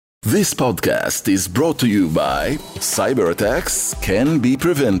This podcast is brought to you by Cyber attacks can be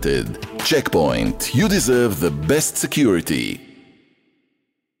prevented. Checkpoint. You deserve the best security.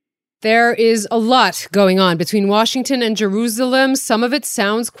 There is a lot going on between Washington and Jerusalem. Some of it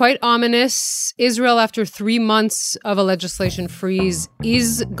sounds quite ominous. Israel, after 3 months of a legislation freeze,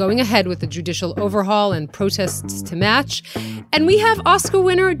 is going ahead with the judicial overhaul and protests to match. And we have Oscar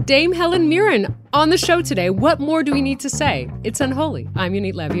winner Dame Helen Mirren on the show today. What more do we need to say? It's unholy. I'm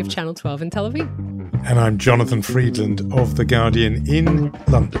Yonit Levy of Channel 12 in Tel Aviv. And I'm Jonathan Friedland of The Guardian in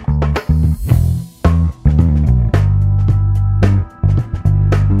London.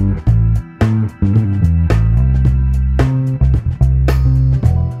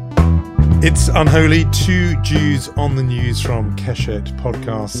 It's Unholy, 2 Jews on the News from Keshet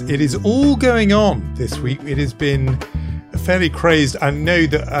Podcasts. It is all going on this week. It has been fairly crazed. I know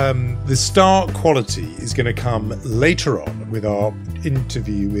that the star quality is going to come later on with our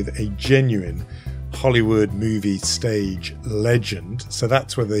interview with a genuine Hollywood movie stage legend. So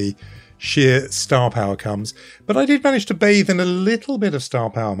that's where the sheer star power comes. But I did manage to bathe in a little bit of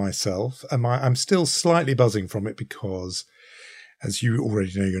star power myself. And I'm still slightly buzzing from it because, as you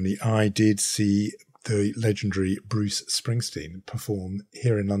already know, Yoni, I did see the legendary Bruce Springsteen perform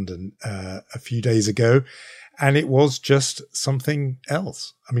here in London a few days ago, and it was just something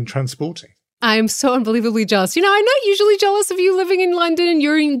else. I mean, transporting. I am so unbelievably jealous. You know, I'm not usually jealous of you living in London and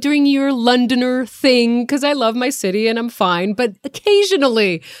you're doing your Londoner thing because I love my city and I'm fine. But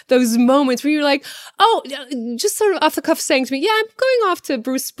occasionally those moments where you're like, oh, just sort of off the cuff saying to me, yeah, I'm going off to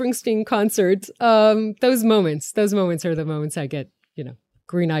Bruce Springsteen concert. Those moments are the moments I get,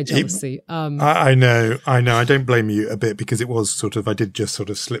 green-eyed jealousy. I know. I don't blame you a bit because it was I did just sort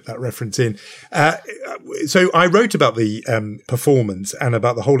of slip that reference in. So I wrote about the performance and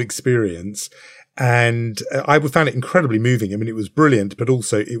about the whole experience, and I found it incredibly moving. I mean, it was brilliant, but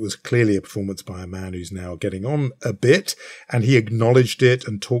also it was clearly a performance by a man who's now getting on a bit, and he acknowledged it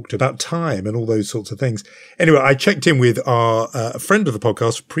and talked about time and all those sorts of things. Anyway, I checked in with our friend of the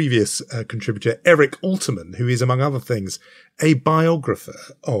podcast, previous contributor, Eric Alterman, who is, among other things, a biographer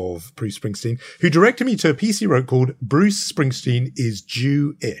of Bruce Springsteen, who directed me to a piece he wrote called Bruce Springsteen is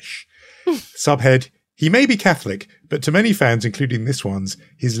Jewish. Subhead, he may be Catholic, but to many fans, including this one's,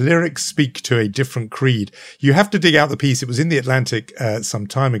 his lyrics speak to a different creed. You have to dig out the piece. It was in The Atlantic some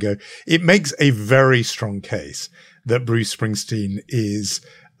time ago. It makes a very strong case that Bruce Springsteen is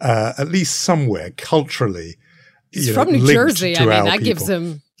at least somewhere culturally He's from New Jersey. I mean, that people. Gives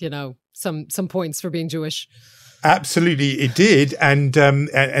him, some points for being Jewish. Absolutely, it did and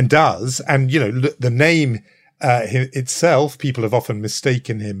does. And, the name itself, people have often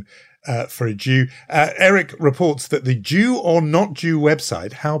mistaken him for a Jew. Eric reports that the Jew or Not Jew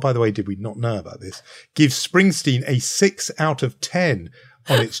website, how, by the way, did we not know about this, gives Springsteen a 6 out of 10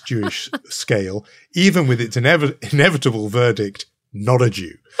 on its Jewish scale, even with its inevitable verdict, not a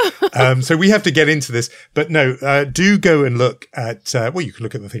Jew. So we have to get into this. But no, do go and look at, you can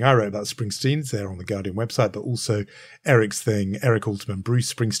look at the thing I wrote about Springsteen. It's there on the Guardian website, but also Eric's thing, Eric Alterman,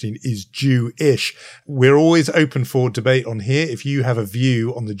 Bruce Springsteen is Jewish. We're always open for debate on here. If you have a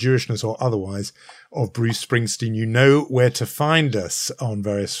view on the Jewishness or otherwise of Bruce Springsteen, you know where to find us on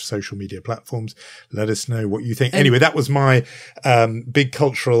various social media platforms. Let us know what you think. Anyway, that was my big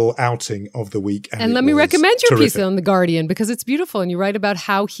cultural outing of the week. And let me recommend your piece on The Guardian because it's beautiful. And you write about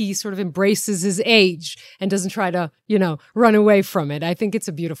how he sort of embraces his age and doesn't try to, run away from it. I think it's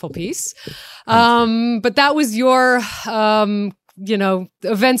a beautiful piece. But that was your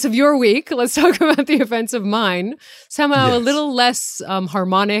events of your week. Let's talk about the events of mine. Somehow a little less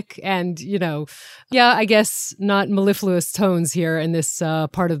harmonic and, I guess not mellifluous tones here in this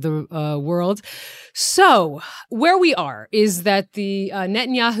part of the world. So where we are is that the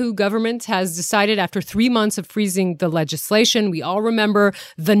Netanyahu government has decided after 3 months of freezing the legislation, we all remember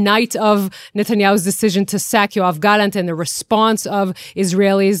the night of Netanyahu's decision to sack Yoav Gallant and the response of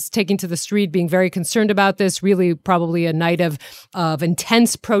Israelis taking to the street, being very concerned about this, really probably a night of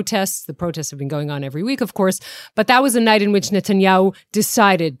intense protests. The protests have been going on every week, of course, but that was a night in which Netanyahu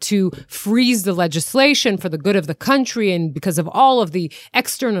decided to freeze the legislation for the good of the country and because of all of the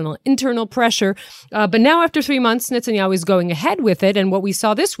external and internal pressure. But now after 3 months, Netanyahu is going ahead with it. And what we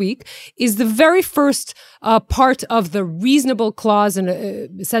saw this week is the very first part of the reasonable clause and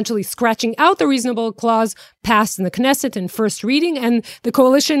essentially scratching out the reasonable clause passed in the Knesset in first reading. And the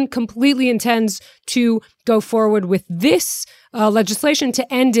coalition completely intends to go forward with this legislation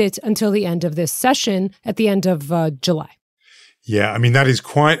to end it until the end of this session at the end of July. Yeah, I mean, that is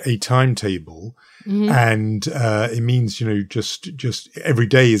quite a timetable. Mm-hmm. And it means, just every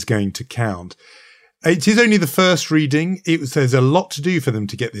day is going to count. It is only the first reading. There's a lot to do for them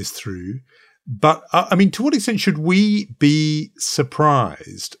to get this through. But, I mean, to what extent should we be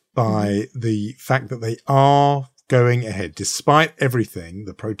surprised by the fact that they are going ahead, despite everything,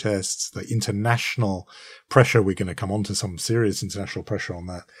 the protests, the international pressure? We're going to come on to some serious international pressure on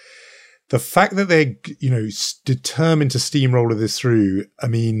that. The fact that they're, determined to steamroller this through, I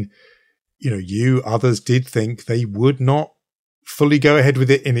mean, others did think they would not fully go ahead with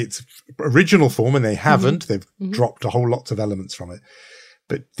it in its original form, and they haven't. They've dropped a whole lot of elements from it.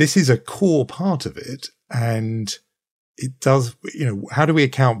 But this is a core part of it, and it does, how do we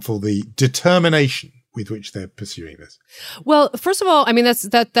account for the determination with which they're pursuing this? Well, first of all, I mean,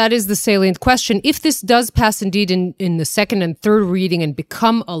 that is the salient question. If this does pass indeed in the second and third reading and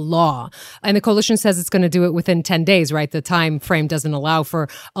become a law, and the coalition says it's going to do it within 10 days, right? The time frame doesn't allow for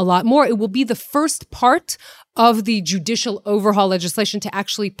a lot more. It will be the first part of the judicial overhaul legislation to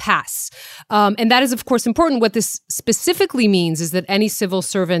actually pass. And that is, of course, important. What this specifically means is that any civil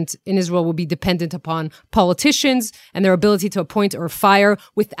servant in Israel will be dependent upon politicians and their ability to appoint or fire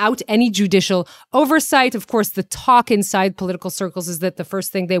without any judicial oversight. Of course, the talk inside political circles is that the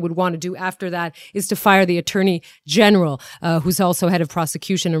first thing they would want to do after that is to fire the attorney general, who's also head of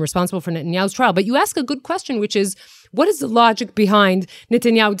prosecution and responsible for Netanyahu's trial. But you ask a good question, which is, what is the logic behind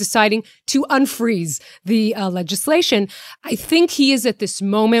Netanyahu deciding to unfreeze the legislation? I think he is at this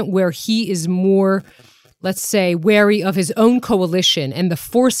moment where he is more, let's say, wary of his own coalition and the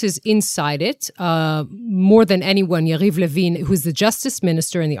forces inside it, more than anyone, Yariv Levin, who's the justice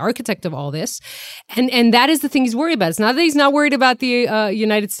minister and the architect of all this. And that is the thing he's worried about. It's not that he's not worried about the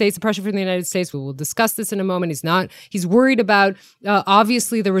United States, the pressure from the United States. We will discuss this in a moment. He's worried about,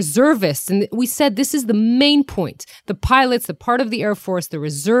 obviously, the reservists. And we said this is the main point. The pilots, the part of the Air Force, the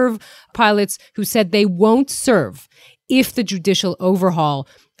reserve pilots who said they won't serve if the judicial overhaul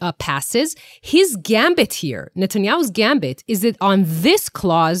passes. His gambit here, Netanyahu's gambit, is that on this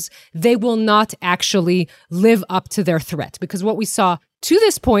clause, they will not actually live up to their threat, because what we saw to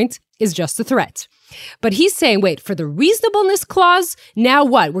this point is just a threat. But he's saying, wait, for the reasonableness clause, now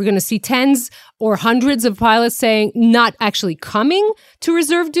what? We're going to see tens or hundreds of pilots saying not actually coming to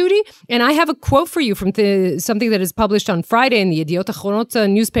reserve duty. And I have a quote for you from something that is published on Friday in the Yediot Achronot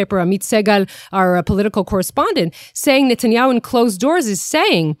newspaper. Amit Segal, our political correspondent, saying Netanyahu in closed doors is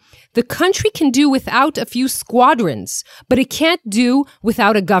saying the country can do without a few squadrons, but it can't do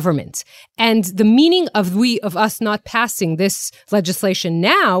without a government. And the meaning of us not passing this legislation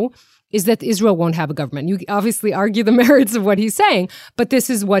now is that Israel won't have a government. You obviously argue the merits of what he's saying, but this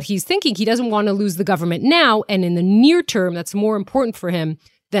is what he's thinking. He doesn't want to lose the government now, and in the near term, that's more important for him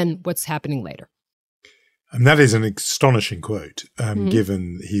than what's happening later. And that is an astonishing quote,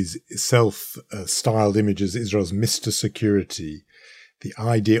 given his self-styled image as Israel's Mr. Security, the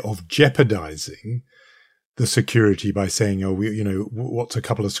idea of jeopardizing the security by saying, what's a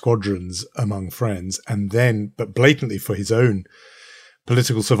couple of squadrons among friends, and then, but blatantly for his own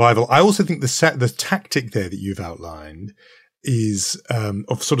political survival. I also think the tactic there that you've outlined is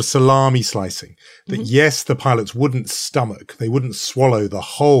of sort of salami slicing. That yes, the pilots wouldn't swallow the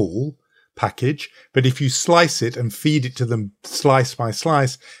whole package, but if you slice it and feed it to them slice by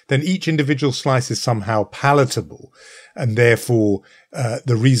slice, then each individual slice is somehow palatable. And therefore,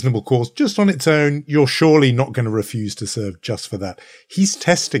 the reasonable course, just on its own, you're surely not going to refuse to serve just for that. He's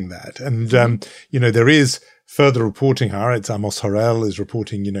testing that. And, there is further reporting, it's Amos Harel is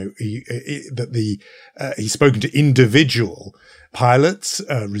reporting, that he's spoken to individual pilots,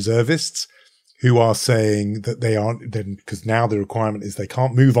 reservists, who are saying that they aren't, then, because now the requirement is they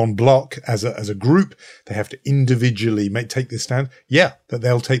can't move en bloc as a group. They have to individually take this stand. Yeah, that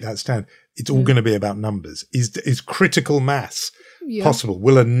they'll take that stand. It's all going to be about numbers. Is critical mass possible?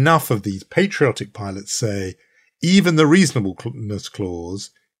 Will enough of these patriotic pilots say even the reasonableness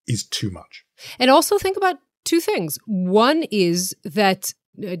clause is too much? And also think about two things. One is that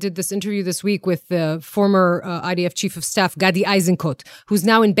I did this interview this week with the former IDF chief of staff, Gadi Eisenkot, who's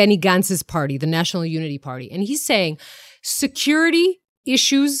now in Benny Gantz's party, the National Unity Party. And he's saying security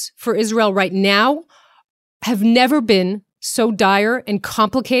issues for Israel right now have never been so dire and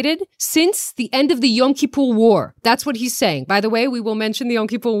complicated since the end of the Yom Kippur War. That's what he's saying. By the way, we will mention the Yom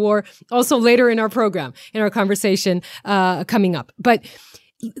Kippur War also later in our program, in our conversation coming up. But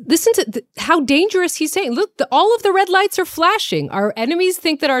listen to how dangerous he's saying. Look, all of the red lights are flashing. Our enemies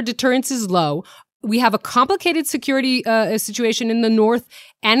think that our deterrence is low. We have a complicated security situation in the north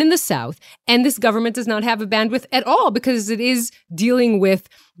and in the south, and this government does not have a bandwidth at all because it is dealing with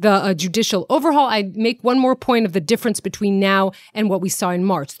the judicial overhaul. I make one more point of the difference between now and what we saw in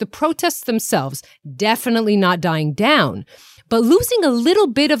March. The protests themselves definitely not dying down, but losing a little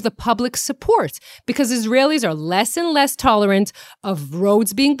bit of the public support because Israelis are less and less tolerant of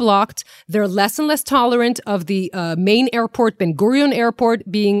roads being blocked. They're less and less tolerant of the main airport, Ben Gurion Airport,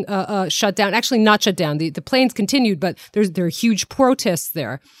 being shut down. Actually, not shut down. The planes continued, but there are huge protests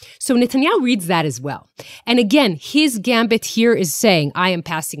there. So Netanyahu reads that as well. And again, his gambit here is saying, I am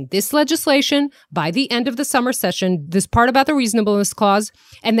passing this legislation by the end of the summer session, this part about the reasonableness clause,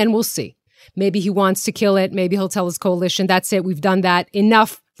 and then we'll see. Maybe he wants to kill it. Maybe he'll tell his coalition, that's it, we've done that,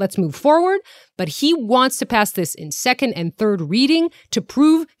 enough, let's move forward. But he wants to pass this in second and third reading to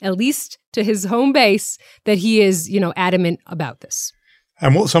prove, at least to his home base, that he is, adamant about this.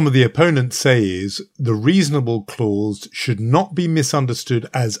 And what some of the opponents say is the reasonable clause should not be misunderstood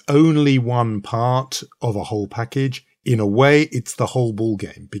as only one part of a whole package. In a way, it's the whole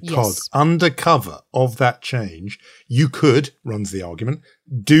ballgame, because under cover of that change, you could, runs the argument,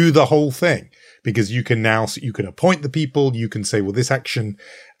 do the whole thing, because you can appoint the people. You can say, well, this action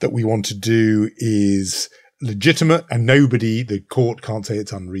that we want to do is legitimate and the court can't say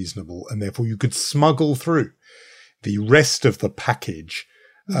it's unreasonable. And therefore you could smuggle through the rest of the package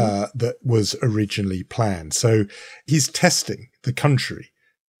that was originally planned. So he's testing the country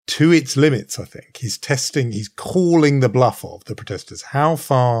to its limits, I think. He's calling the bluff of the protesters. How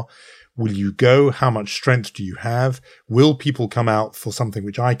far will you go? How much strength do you have? Will people come out for something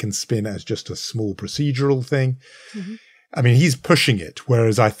which I can spin as just a small procedural thing? Mm-hmm. I mean, he's pushing it,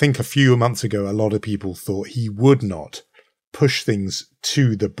 whereas I think a few months ago, a lot of people thought he would not push things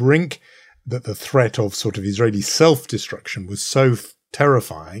to the brink, that the threat of sort of Israeli self-destruction was so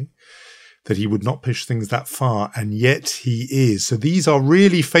terrifying that he would not push things that far, and yet he is. So these are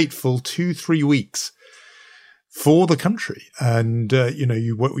really fateful 2-3 weeks for the country. And,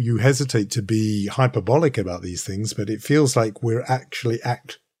 you hesitate to be hyperbolic about these things, but it feels like we're actually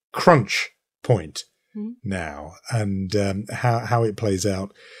at crunch point now. And how it plays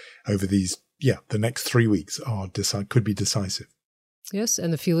out over these, the next 3 weeks could be decisive. Yes,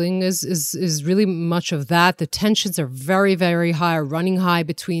 and the feeling is really much of that. The tensions are very, very high, running high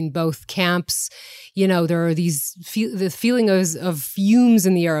between both camps. There are the feeling of fumes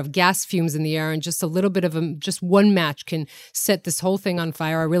in the air, of gas fumes in the air, and just a little bit of just one match can set this whole thing on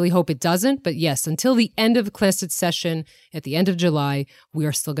fire. I really hope it doesn't. But yes, until the end of the Knesset session at the end of July, we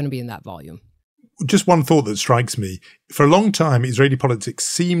are still going to be in that volume. Just one thought that strikes me. For a long time, Israeli politics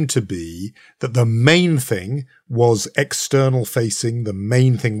seemed to be that the main thing was external facing. The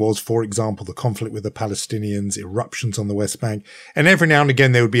main thing was, for example, the conflict with the Palestinians, eruptions on the West Bank. And every now and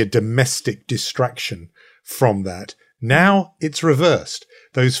again, there would be a domestic distraction from that. Now it's reversed.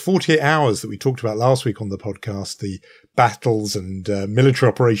 Those 48 hours that we talked about last week on the podcast, the battles and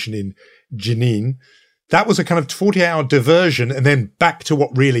military operation in Jenin, that was a kind of 48-hour diversion, and then back to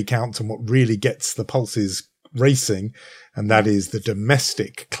what really counts and what really gets the pulses racing, and that is the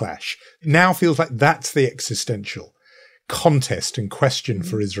domestic clash. It now feels like that's the existential contest and question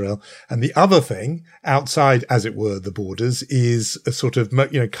for Israel. And the other thing, outside, as it were, the borders, is a sort of,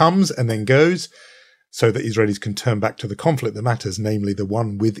 comes and then goes, so that Israelis can turn back to the conflict that matters, namely the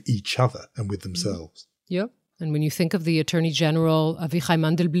one with each other and with themselves. Yep. And when you think of the Attorney General, Avichai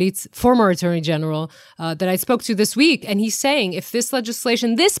Mandelblit, former Attorney General, that I spoke to this week, and he's saying if this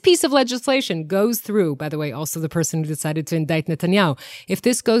piece of legislation goes through, by the way, also the person who decided to indict Netanyahu, if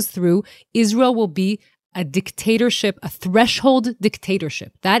this goes through, Israel will be a dictatorship, a threshold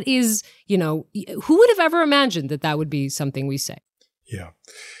dictatorship. That is, who would have ever imagined that would be something we say? Yeah.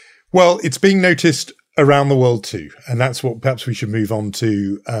 Well, it's being noticed around the world too. And that's what perhaps we should move on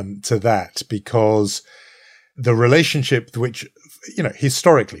to that, because the relationship which,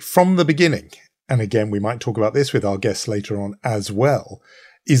 historically, from the beginning, and again, we might talk about this with our guests later on as well,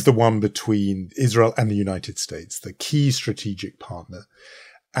 is the one between Israel and the United States, the key strategic partner.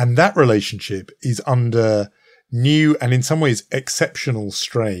 And that relationship is under new and in some ways exceptional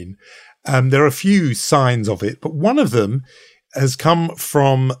strain. There are a few signs of it, but one of them has come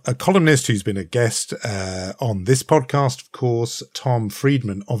from a columnist who's been a guest on this podcast, of course, Tom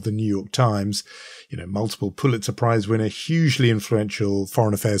Friedman of the New York Times, multiple Pulitzer Prize winner, hugely influential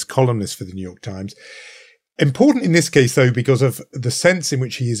foreign affairs columnist for the New York Times. Important in this case, though, because of the sense in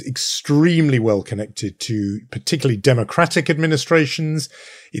which he is extremely well connected to particularly democratic administrations.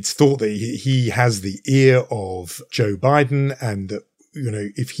 It's thought that he has the ear of Joe Biden, and that,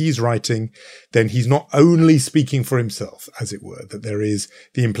 if he's writing, then he's not only speaking for himself, as it were, that there is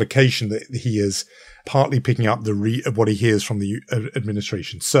the implication that he is partly picking up what he hears from the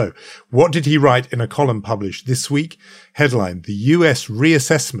administration. So what did he write in a column published this week? Headline: The US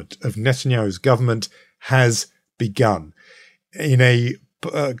reassessment of Netanyahu's government has begun. In a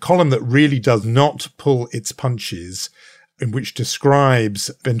column that really does not pull its punches, in which describes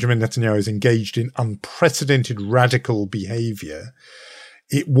Benjamin Netanyahu as engaged in unprecedented radical behavior.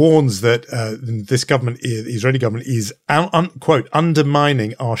 It warns that this government, the Israeli government, is, quote,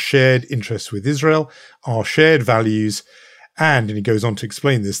 undermining our shared interests with Israel, our shared values, and he goes on to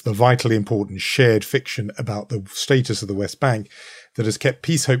explain this, the vitally important shared fiction about the status of the West Bank that has kept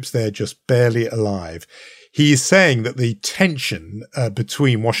peace hopes there just barely alive. He is saying that the tension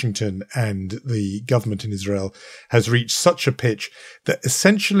between Washington and the government in Israel has reached such a pitch that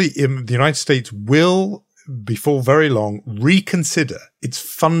essentially the United States will, before very long, reconsider its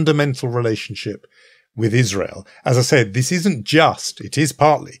fundamental relationship with Israel. As I said, this isn't just, it is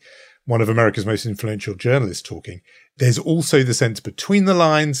partly one of America's most influential journalists talking. There's also the sense between the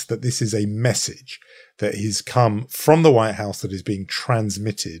lines that this is a message that has come from the White House that is being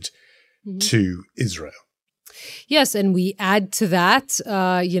transmitted to Israel. Yes, and we add to that,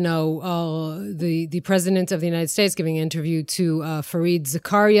 the president of the United States giving an interview to Fareed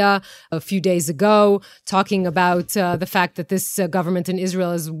Zakaria a few days ago, talking about the fact that this government in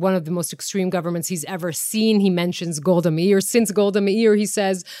Israel is one of the most extreme governments he's ever seen. He mentions Golda Meir. Since Golda Meir, he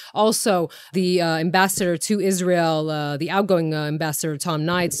says, also the ambassador to Israel, the outgoing ambassador Tom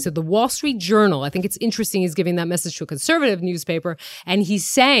Knights, to the Wall Street Journal. I think it's interesting he's giving that message to a conservative newspaper, and he's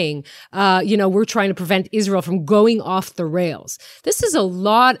saying, we're trying to prevent Israel from going off the rails. This is a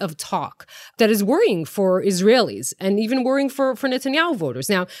lot of talk that is worrying for Israelis and even worrying for Netanyahu voters.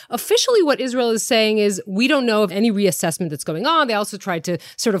 Now, officially what Israel is saying is we don't know of any reassessment that's going on. They also tried to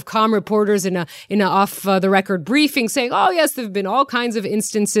sort of calm reporters in a off-the-record briefing saying, oh, yes, there have been all kinds of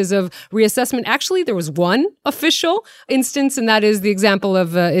instances of reassessment. Actually, there was one official instance, and that is the example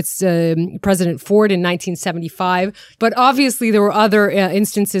of its President Ford in 1975. But obviously, there were other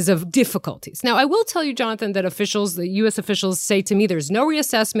instances of difficulties. Now, I will tell you, Jonathan, that the U.S. officials say to me, there's no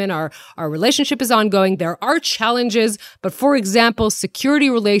reassessment. Our relationship is ongoing. There are challenges. But for example, security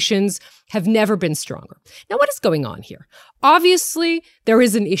relations have never been stronger. Now, what is going on here? Obviously, there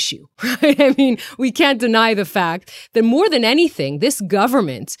is an issue, right? I mean, we can't deny the fact that more than anything, this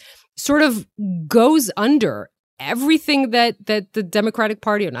government sort of goes under everything that the Democratic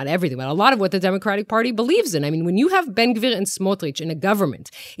Party, or not everything, but a lot of what the Democratic Party believes in. I mean, when you have Ben Gvir and Smotrich in a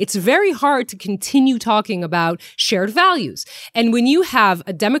government, it's very hard to continue talking about shared values. And when you have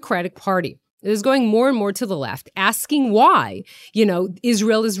a Democratic Party that is going more and more to the left, asking why,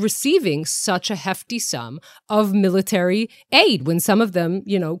 Israel is receiving such a hefty sum of military aid when some of them,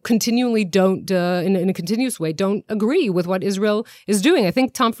 continually don't, in a continuous way, don't agree with what Israel is doing. I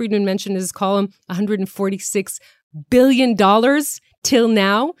think Tom Friedman mentioned in his column $146 billion till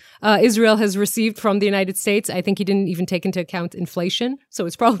now Israel has received from the United States. I think he didn't even take into account inflation, so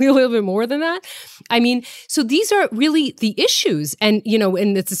it's probably a little bit more than that. I mean, so these are really the issues. And,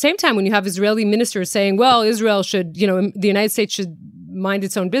 and at the same time, when you have Israeli ministers saying, well, Israel should, the United States should mind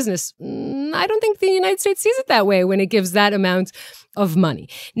its own business, I don't think the United States sees it that way when it gives that amount of money.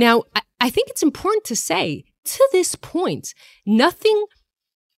 Now, I think it's important to say, to this point, nothing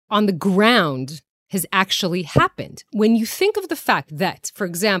on the ground has actually happened. When you think of the fact that, for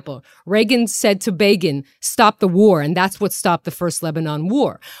example, Reagan said to Begin, stop the war, and that's what stopped the first Lebanon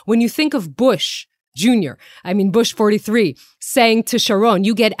war. When you think of Bush Jr., Bush 43, saying to Sharon,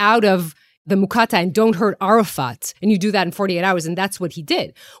 you get out of the Muqatta and don't hurt Arafat, and you do that in 48 hours, and that's what he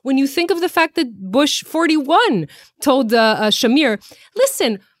did. When you think of the fact that Bush 41 told Shamir,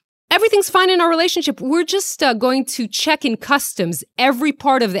 listen, everything's fine in our relationship. We're just going to check in customs every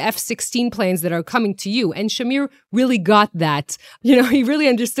part of the F-16 planes that are coming to you. And Shamir really got that. He really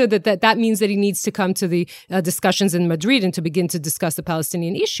understood that means that he needs to come to the discussions in Madrid and to begin to discuss the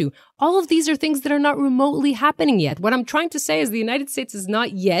Palestinian issue. All of these are things that are not remotely happening yet. What I'm trying to say is the United States has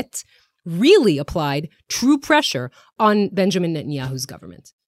not yet really applied true pressure on Benjamin Netanyahu's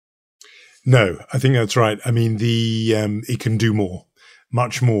government. No, I think that's right. It can do more.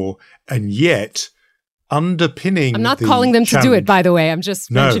 Much more, and yet underpinning. I'm not calling them to do it, by the way. I'm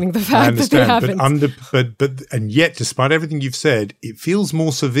just mentioning the fact that they haven't. And yet, despite everything you've said, it feels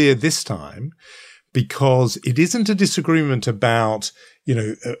more severe this time because it isn't a disagreement about,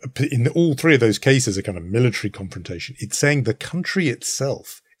 in all three of those cases, a kind of military confrontation. It's saying the country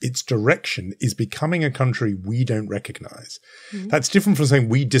itself, its direction, is becoming a country we don't recognize. Mm-hmm. That's different from saying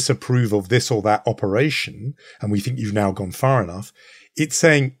we disapprove of this or that operation and we think you've now gone far enough. It's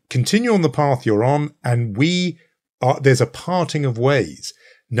saying continue on the path you're on, and there's a parting of ways.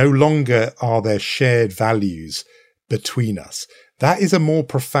 No longer are there shared values between us. That is a more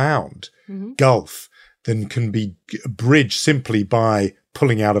profound gulf than can be bridged simply by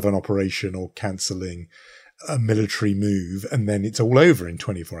pulling out of an operation or cancelling a military move, and then it's all over in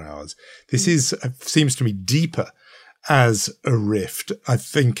 24 hours. This seems to me deeper as a rift. I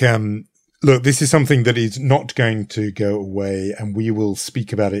think, look, this is something that is not going to go away, and we will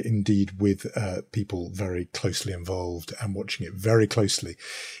speak about it indeed with people very closely involved and watching it very closely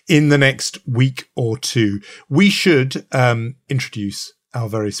in the next week or two. We should introduce our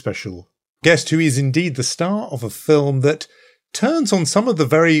very special guest, who is indeed the star of a film that turns on some of the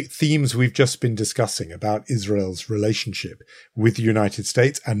very themes we've just been discussing about Israel's relationship with the United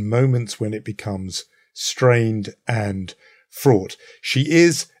States and moments when it becomes strained and fraught. She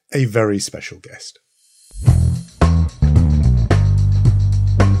is a very special guest.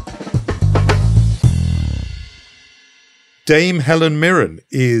 Dame Helen Mirren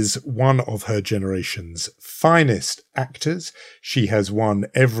is one of her generation's finest actors. She has won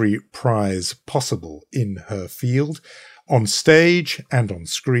every prize possible in her field, on stage and on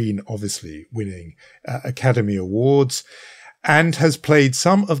screen, obviously winning Academy Awards, and has played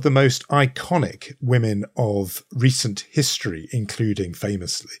some of the most iconic women of recent history, including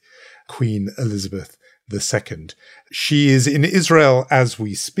famously Queen Elizabeth II. She is in Israel as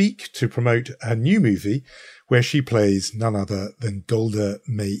we speak to promote her new movie, where she plays none other than Golda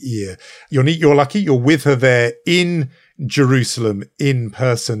Meir. Yonit, you're lucky. You're with her there in Jerusalem in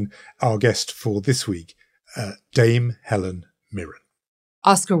person. Our guest for this week, Dame Helen Mirren.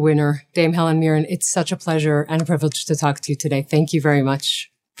 Oscar winner, Dame Helen Mirren. It's such a pleasure and a privilege to talk to you today. Thank you very much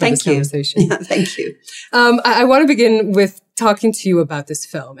for this conversation. Yeah, thank you. I want to begin with talking to you about this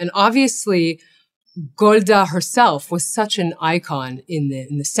film. And obviously, Golda herself was such an icon in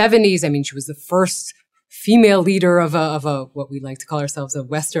the 70s. I mean, she was the first female leader of a what we like to call ourselves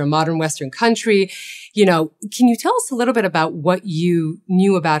a modern Western country. You know, can you tell us a little bit about what you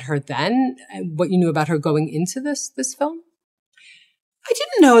knew about her then, and what you knew about her going into this film? I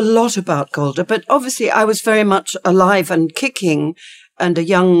didn't know a lot about Golda, but obviously I was very much alive and kicking and a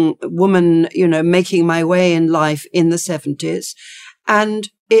young woman, you know, making my way in life in the 70s.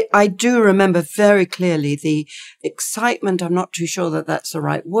 And I do remember very clearly the excitement. I'm not too sure that that's the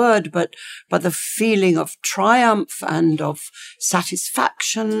right word, but the feeling of triumph and of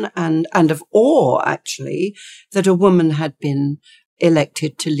satisfaction and of awe, actually, that a woman had been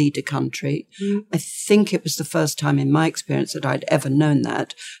elected to lead a country. Mm. I think it was the first time in my experience that I'd ever known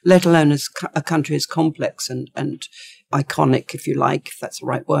that, let alone as a country as complex and iconic, if you like, if that's the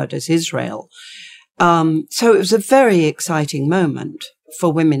right word, as Israel. So it was a very exciting moment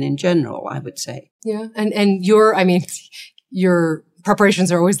for women in general, I would say. Yeah. And your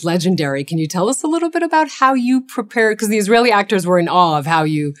preparations are always legendary. Can you tell us a little bit about how you prepared? Because the Israeli actors were in awe of how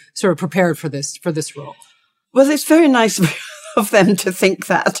you sort of prepared for this role. Well, it's very nice of them to think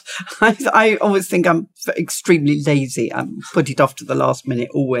that. I always think I'm extremely lazy. I put it off to the last minute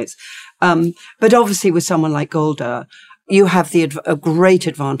always. But obviously with someone like Golda, you have a great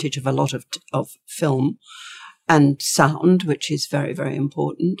advantage of a lot of film and sound, which is very, very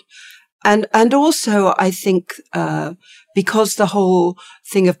important. And also, I think, because the whole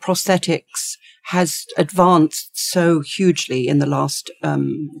thing of prosthetics has advanced so hugely in the last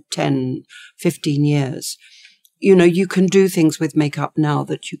 10, 15 years, you know, you can do things with makeup now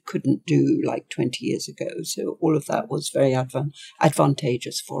that you couldn't do like 20 years ago. So all of that was very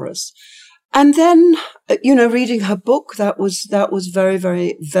advantageous for us. And then, you know, reading her book, that was very,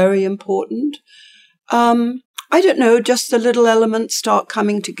 very, very important. I don't know, just the little elements start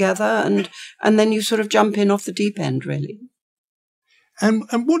coming together and then you sort of jump in off the deep end, really. And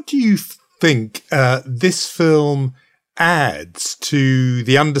what do you think this film adds to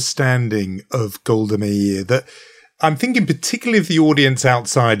the understanding of Golda Meir? That I'm thinking particularly of the audience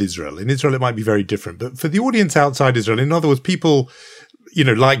outside Israel. In Israel, it might be very different, but for the audience outside Israel, in other words, people, you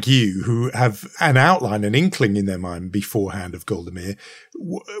know, like you, who have an outline, an inkling in their mind beforehand of Golda Meir,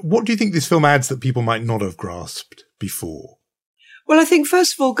 what do you think this film adds that people might not have grasped before? Well, I think,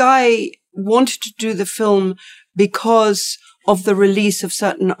 first of all, Guy wanted to do the film because of the release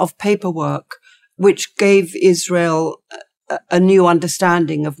of paperwork, which gave Israel a new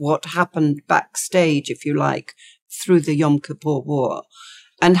understanding of what happened backstage, if you like, through the Yom Kippur War.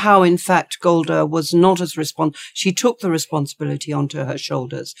 And how, in fact, Golda was not as she took the responsibility onto her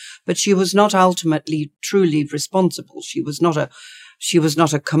shoulders, but she was not ultimately truly responsible. She was not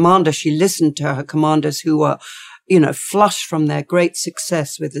a commander. She listened to her commanders who were, you know, flush from their great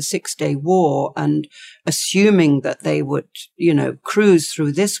success with the 6-day war and assuming that they would, you know, cruise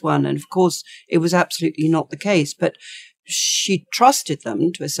through this one. And of course, it was absolutely not the case, but she trusted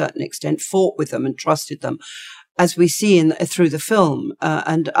them to a certain extent, fought with them and trusted them, as we see through the film,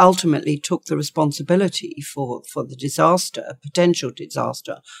 and ultimately took the responsibility for the disaster, potential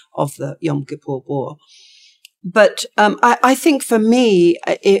disaster of the Yom Kippur War. But I think for me,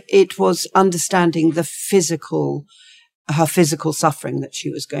 it was understanding the physical her physical suffering that she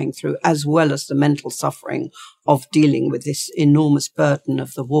was going through, as well as the mental suffering of dealing with this enormous burden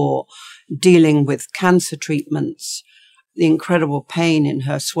of the war, dealing with cancer treatments, the incredible pain in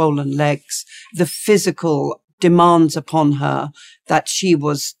her swollen legs, the physical demands upon her that she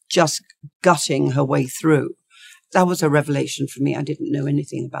was just gutting her way through. That was a revelation for me. I didn't know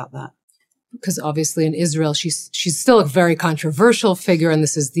anything about that. Because obviously in Israel, she's still a very controversial figure, and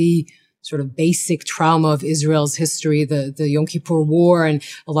this is the sort of basic trauma of Israel's history, the Yom Kippur War, and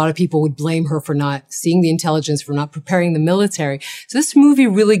a lot of people would blame her for not seeing the intelligence, for not preparing the military. So this movie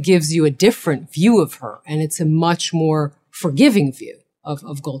really gives you a different view of her, and it's a much more forgiving view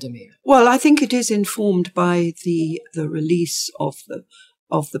of Golda Meir. Well, I think it is informed by the release of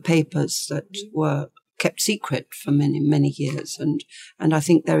the papers that were kept secret for many, many years. And I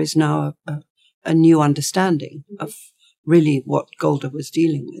think there is now a new understanding of really what Golda was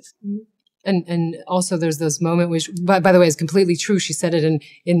dealing with. And also there's this moment, which, by the way, is completely true. She said it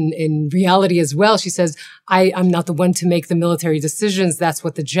in reality as well. She says, I'm not the one to make the military decisions. That's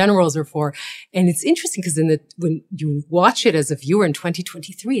what the generals are for. And it's interesting because when you watch it as a viewer in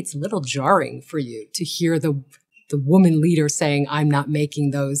 2023, it's a little jarring for you to hear the woman leader saying, I'm not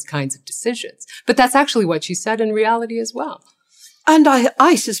making those kinds of decisions. But that's actually what she said in reality as well. And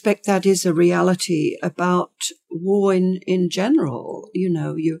I suspect that is a reality about war in general.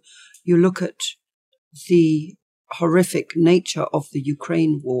 You look at the horrific nature of the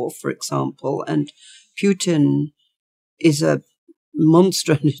Ukraine war, for example, and Putin is a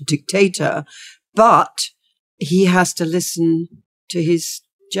monster and a dictator, but he have to listen to his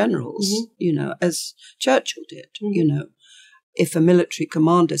generals, as Churchill did. If a military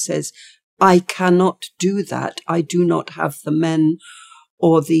commander says, I cannot do that, I do not have the men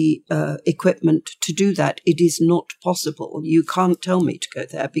or the equipment to do that. It is not possible. You can't tell me to go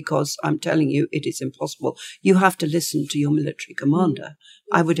there because I'm telling you it is impossible. You have to listen to your military commander.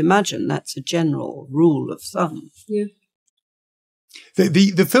 I would imagine that's a general rule of thumb. Yeah.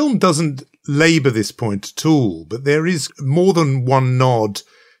 The film doesn't labour this point at all, but there is more than one nod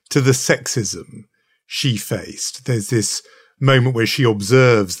to the sexism she faced. There's this moment where she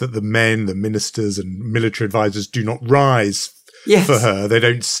observes that the men, the ministers and military advisors do not rise for her. They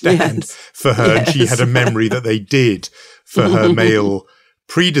don't stand for her. And she had a memory that they did for her male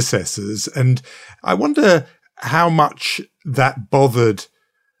predecessors. And I wonder how much that bothered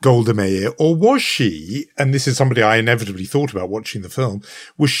Golda Meir, or was she, and this is somebody I inevitably thought about watching the film,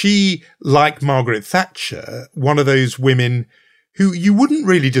 was she, like Margaret Thatcher, one of those women who you wouldn't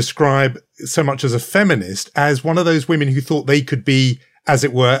really describe so much as a feminist as one of those women who thought they could be, as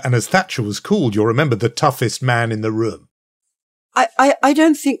it were, and as Thatcher was called, you'll remember, the toughest man in the room? I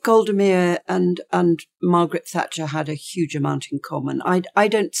don't think Golda Meir and Margaret Thatcher had a huge amount in common. I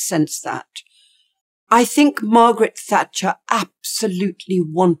don't sense that. I think Margaret Thatcher absolutely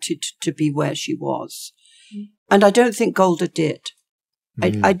wanted to be where she was. And I don't think Golda did.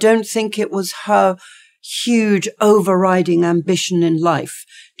 I don't think it was her huge overriding ambition in life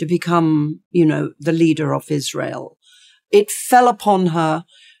to become, the leader of Israel. It fell upon her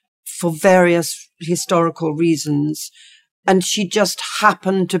for various historical reasons. And she just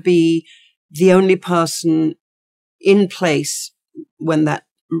happened to be the only person in place when that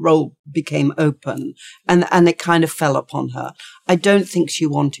role became open. And it kind of fell upon her. I don't think she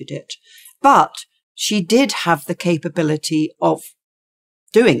wanted it. But she did have the capability of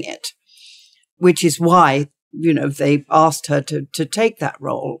doing it, which is why, they asked her to take that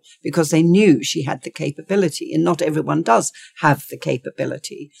role, because they knew she had the capability, and not everyone does have the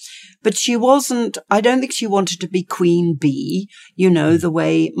capability. But I don't think she wanted to be Queen Bee, the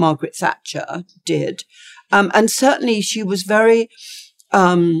way Margaret Thatcher did. And certainly she was very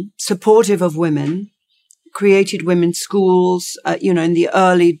supportive of women, created women's schools, in the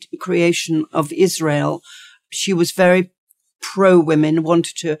early creation of Israel. She was very pro-women,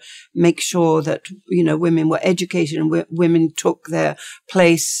 wanted to make sure that, women were educated and women took their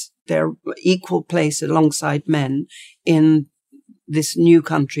equal place alongside men in this new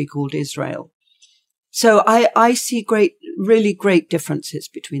country called Israel. So I see really great differences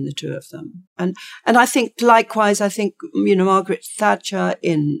between the two of them. And I think likewise, Margaret Thatcher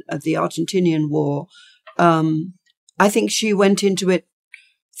in the Argentinian War, I think she went into it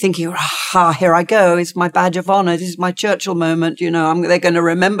thinking, here I go. It's my badge of honor. This is my Churchill moment. They're going to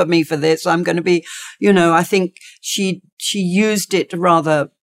remember me for this. I'm going to be, I think she used it rather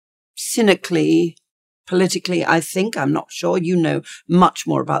cynically, politically. I'm not sure. You know much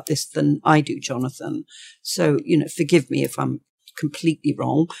more about this than I do, Jonathan. So, forgive me if I'm completely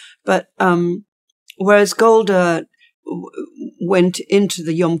wrong. But, whereas Golda went into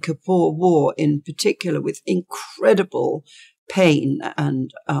the Yom Kippur War in particular with incredible pain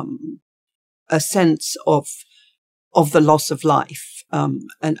and a sense of the loss of life,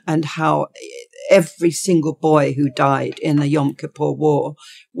 and how every single boy who died in the Yom Kippur War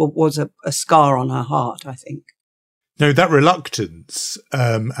was a scar on her heart, I think. No, that reluctance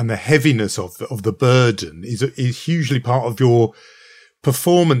and the heaviness of the burden is hugely part of your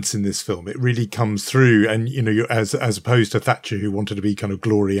performance in this film. It really comes through, and you're, as opposed to Thatcher, who wanted to be kind of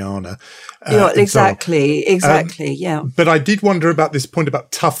Gloriana. Exactly. Yeah. But I did wonder about this point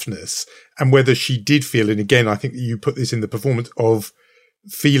about toughness and whether she did feel, and again, I think that you put this in the performance, of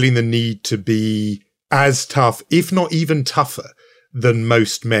feeling the need to be as tough, if not even tougher, than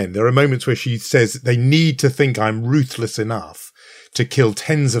most men. There are moments where she says they need to think I'm ruthless enough to kill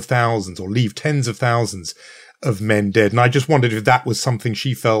tens of thousands or leave tens of thousands of men dead. And I just wondered if that was something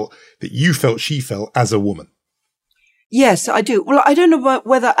she felt as a woman. Yes, I do. Well, I don't know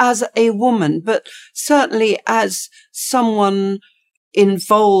whether as a woman, but certainly as someone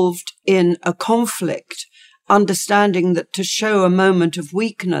involved in a conflict, understanding that to show a moment of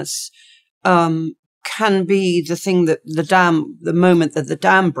weakness can be the thing that the moment that the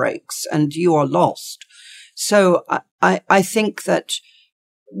dam breaks and you are lost. So I think that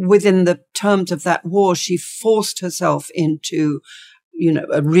within the terms of that war, she forced herself into,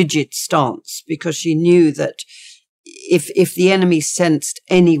 a rigid stance, because she knew that if the enemy sensed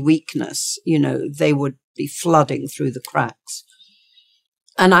any weakness, they would be flooding through the cracks.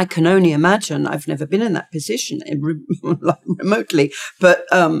 And I can only imagine, I've never been in that position remotely, but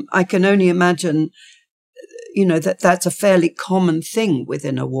I can only imagine, that's a fairly common thing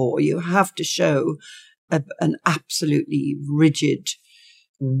within a war. You have to show an absolutely rigid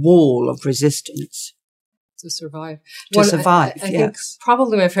wall of resistance to survive. I yes. think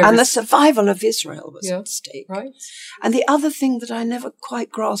probably my favorite. And the survival of Israel was at stake. Right. And the other thing that I never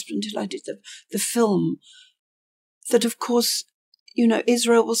quite grasped until I did the film, that of course,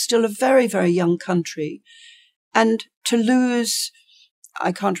 Israel was still a very, very young country, and to lose,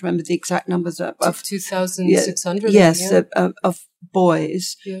 I can't remember the exact numbers of 2,600. Yes, of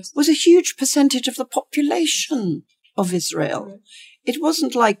boys, was a huge percentage of the population of Israel. Right. It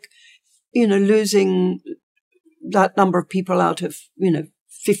wasn't like, losing that number of people out of,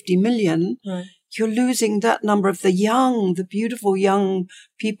 50 million. Right. You're losing that number of the beautiful young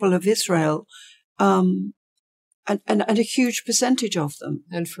people of Israel, and a huge percentage of them.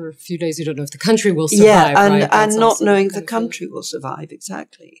 And for a few days, you don't know if the country will survive. Yeah, and not knowing the country will survive,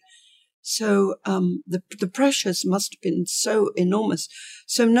 exactly. So the pressures must have been so enormous.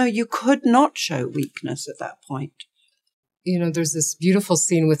 So no, you could not show weakness at that point. There's this beautiful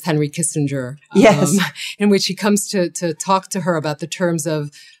scene with Henry Kissinger, yes, in which he comes to talk to her about the terms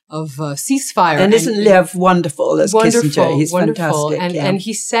of ceasefire. And isn't Lev wonderful as Kissinger? He's wonderful. fantastic. And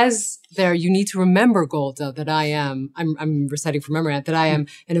he says there, you need to remember, Golda, that I'm reciting from memory, that I am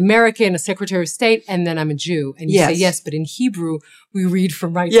an American, a Secretary of State, and then I'm a Jew. And you say, yes, but in Hebrew, we read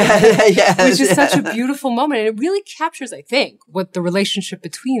from right to left, which is such a beautiful moment. And it really captures, I think, what the relationship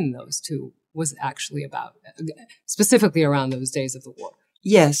between those two was actually about, specifically around those days of the war.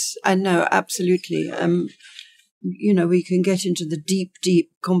 Yes, I know, absolutely. We can get into the deep,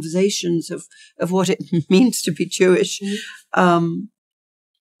 deep conversations of what it means to be Jewish, and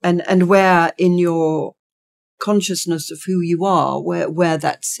where in your consciousness of who you are, where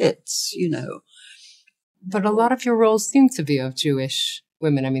that sits, But a lot of your roles seem to be of Jewish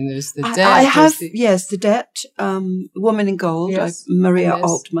women. I mean, there's the Debt. I have, the Debt, Woman in Gold, Maria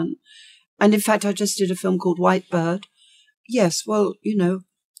Altman. And in fact, I just did a film called White Bird. Yes, well, a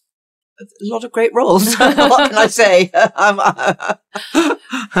lot of great roles. What can I say? I'm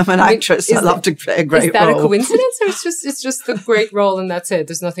an actress. I love to play a great role. Is that a coincidence, or it's just the great role and that's it?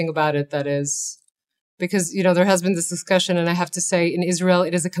 There's nothing about it that is, because there has been this discussion, and I have to say, in Israel,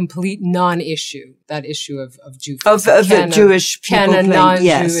 it is a complete non-issue. That issue of Jew of Jewish people can a playing,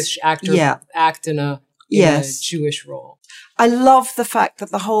 non-Jewish actor act in a Jewish role? I love the fact that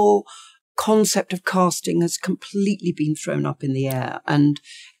the whole concept of casting has completely been thrown up in the air, and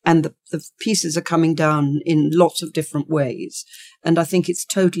the pieces are coming down in lots of different ways. And I think it's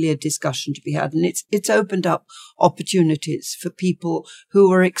totally a discussion to be had. And it's opened up opportunities for people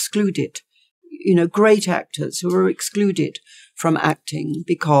who were excluded, great actors who were excluded from acting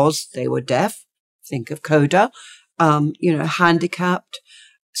because they were deaf. Think of Coda, handicapped.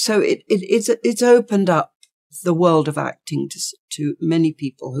 So it's opened up the world of acting to many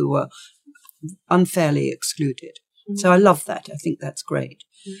people who were unfairly excluded. Mm-hmm. So I love that. I think that's great.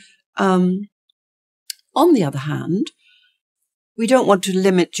 Mm-hmm. On the other hand, we don't want to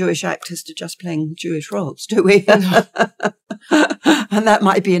limit Jewish actors to just playing Jewish roles, do we? No. And that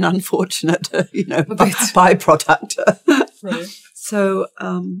might be an unfortunate, byproduct. Right. So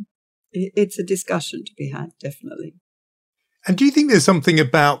it's a discussion to be had, definitely. And do you think there's something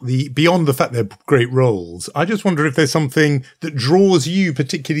about beyond the fact they're great roles, I just wonder if there's something that draws you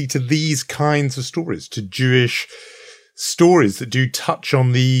particularly to these kinds of stories, to Jewish stories that do touch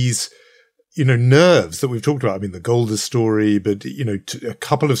on these, nerves that we've talked about. I mean, the Golda story, but, a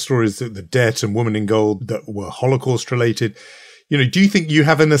couple of stories, the Debt and Woman in Gold, that were Holocaust related. Do you think you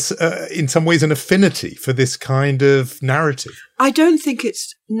have in some ways an affinity for this kind of narrative? I don't think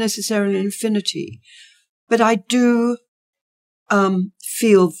it's necessarily an affinity, but I do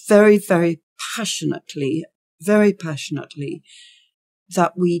feel very, very passionately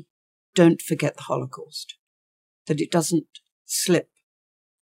that we don't forget the Holocaust, that it doesn't slip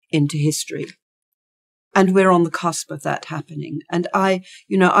into history. And we're on the cusp of that happening. And I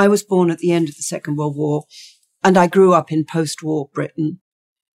was born at the end of the Second World War, and I grew up in post-war Britain.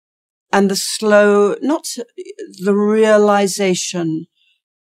 And the realization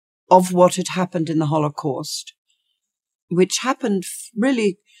of what had happened in the Holocaust, which happened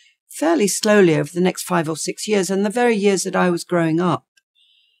really fairly slowly over the next 5 or 6 years, and the very years that I was growing up.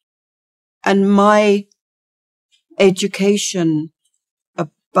 And my education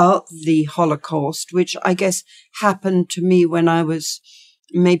about the Holocaust, which I guess happened to me when I was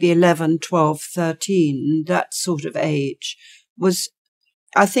maybe 11, 12, 13, that sort of age,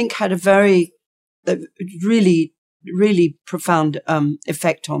 I think had a really, really profound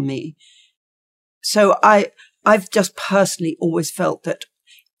effect on me. So I've just personally always felt that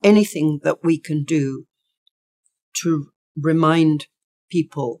anything that we can do to remind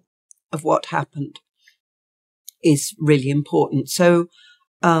people of what happened is really important. So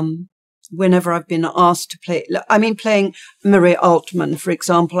whenever I've been asked to playing Maria Altman, for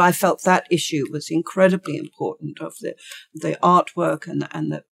example, I felt that issue was incredibly important, of the artwork and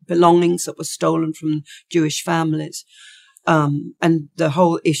the belongings that were stolen from Jewish families. And the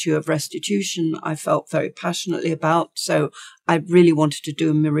whole issue of restitution, I felt very passionately about. So I really wanted to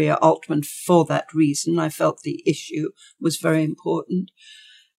do Maria Altman for that reason. I felt the issue was very important.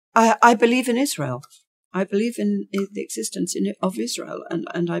 I believe in Israel. I believe in the existence of Israel,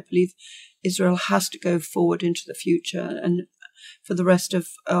 and I believe Israel has to go forward into the future and for the rest of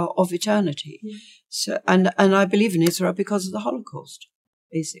eternity. Mm. So, and I believe in Israel because of the Holocaust,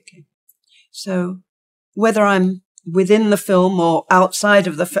 basically. So whether I'm within the film or outside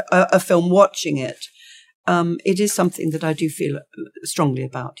of a film watching it, it is something that I do feel strongly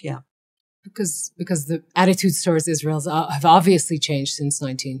about. Yeah. Because the attitudes towards Israel have obviously changed since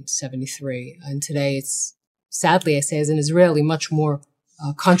 1973. And today it's, sadly, I say, as an Israeli, much more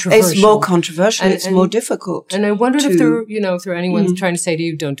controversial. It's more controversial. It's more difficult. And I wondered if there were anyone trying to say to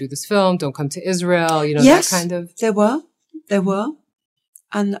you, don't do this film, don't come to Israel, yes, that kind of. There were.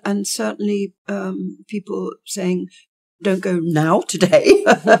 And certainly people saying, don't go now, today,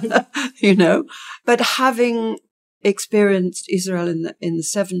 But having experienced Israel in the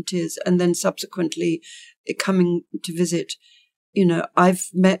 70s and then subsequently coming to visit, I've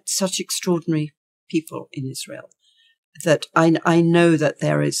met such extraordinary people in Israel that I know that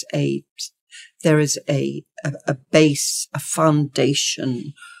there is a base, a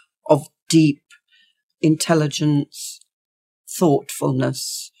foundation of deep intelligence,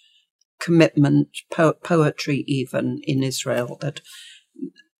 thoughtfulness, commitment, poetry even in Israel that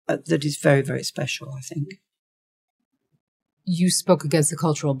is very, very special, I think. You spoke against the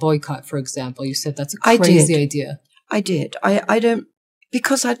cultural boycott, for example. You said that's a crazy idea. I did. I don't,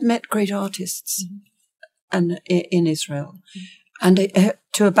 because I'd met great artists in Israel. And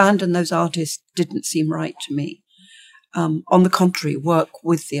to abandon those artists didn't seem right to me. On the contrary, work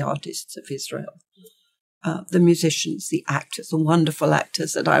with the artists of Israel. The musicians, the actors, the wonderful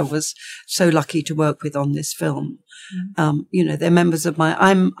actors that I was so lucky to work with on this film. They're members of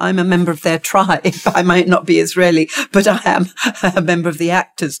I'm a member of their tribe. I might not be Israeli, but I am a member of the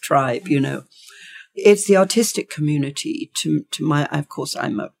actors' tribe, It's the artistic community of course, I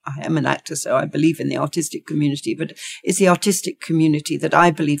am an actor, so I believe in the artistic community, but it's the artistic community that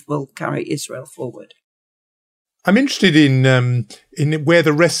I believe will carry Israel forward. I'm interested in where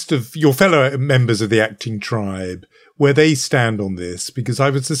the rest of your fellow members of the acting tribe, where they stand on this, because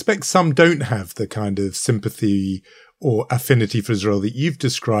I would suspect some don't have the kind of sympathy or affinity for Israel that you've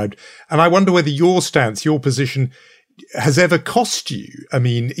described. And I wonder whether your stance, your position has ever cost you. I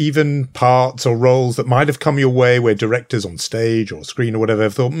mean, even parts or roles that might have come your way where directors on stage or screen or whatever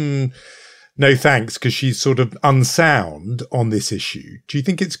have thought, no thanks, because she's sort of unsound on this issue. Do you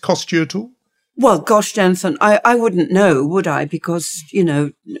think it's cost you at all? Well, gosh, Jonathan, I wouldn't know, would I? Because,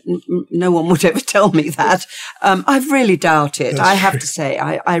 no one would ever tell me that. I really doubt it. I have to say,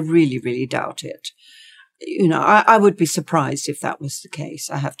 I really, really doubt it. I would be surprised if that was the case,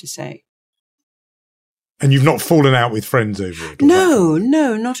 I have to say. And you've not fallen out with friends over it? No,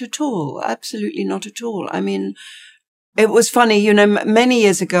 not at all. Absolutely not at all. I mean, it was funny, many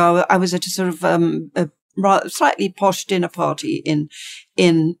years ago, I was at a sort of a rather slightly posh dinner party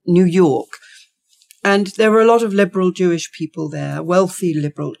in New York. And there were a lot of liberal Jewish people there, wealthy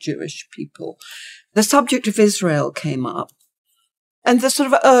liberal Jewish people. The subject of Israel came up, and the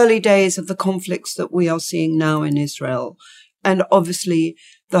sort of early days of the conflicts that we are seeing now in Israel, and obviously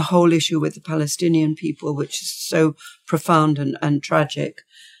the whole issue with the Palestinian people, which is so profound and tragic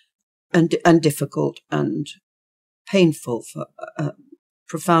and difficult and painful,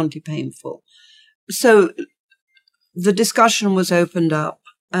 profoundly painful. So the discussion was opened up,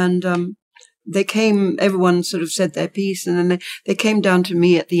 and everyone sort of said their piece, and then they came down to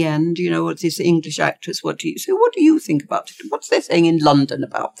me at the end, what's this English actress, what do you think about it? What's they saying in London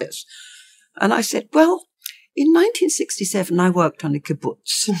about this? And I said, well, in 1967, I worked on a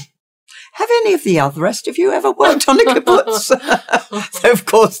kibbutz. Have any of the rest of you ever worked on a kibbutz? So, of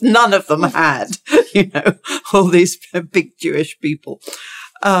course, none of them had, all these big Jewish people.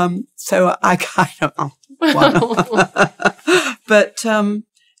 So I kind of, but,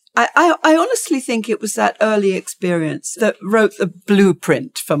 I honestly think it was that early experience that wrote the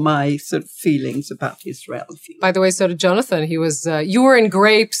blueprint for my sort of feelings about Israel. By the way, so did Jonathan. He was, you were in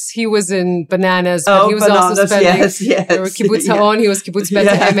grapes, he was in bananas, but he was bananas, also spending, yes. There were kibbutz Ha'on, he was kibbutz Bet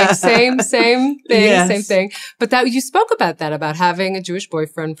Ha'emek, same thing, same thing. But that, you spoke about that, about having a Jewish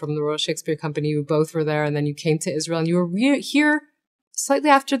boyfriend from the Royal Shakespeare Company. You both were there, and then you came to Israel, and you were here slightly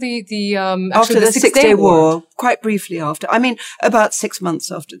after the Six-Day War. Quite briefly after. I mean, about 6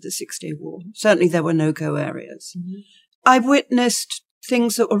 months after the Six-Day War. Certainly there were no-go areas. Mm-hmm. I witnessed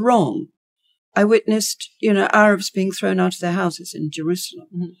things that were wrong. I witnessed, Arabs being thrown out of their houses in Jerusalem.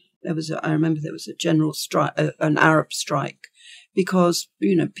 Mm-hmm. I remember there was a general strike, an Arab strike, because,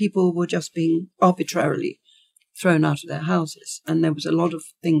 people were just being arbitrarily thrown out of their houses. And there was a lot of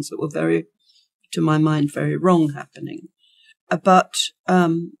things that were to my mind, very wrong happening. But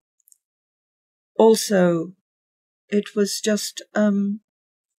also, it was just the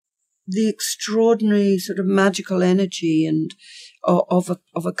extraordinary sort of magical energy and of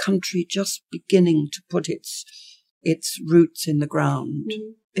a country just beginning to put its roots in the ground.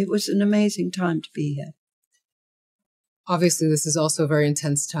 Mm-hmm. It was an amazing time to be here. Obviously, this is also a very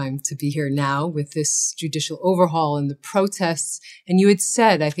intense time to be here now with this judicial overhaul and the protests. And you had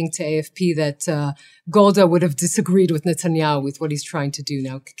said, I think, to AFP that Golda would have disagreed with Netanyahu with what he's trying to do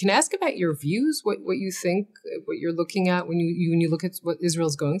now. Can I ask about your views, what you think, what you're looking at when you look at what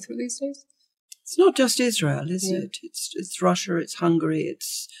Israel's going through these days? It's not just Israel, is it? It's Russia, it's Hungary,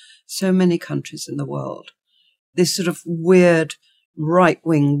 it's so many countries in the world. This sort of weird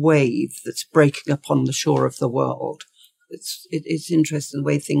right-wing wave that's breaking upon the shore of the world. It's interesting the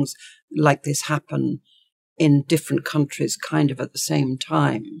way things like this happen in different countries kind of at the same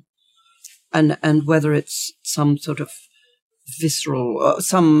time. And whether it's some sort of visceral or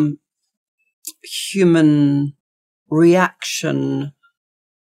some human reaction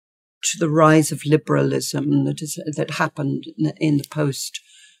to the rise of liberalism that happened in the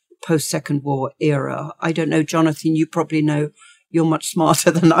post-Second War era. I don't know, Jonathan, you probably know. You're much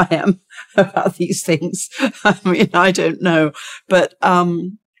smarter than I am about these things. I mean, I don't know. But,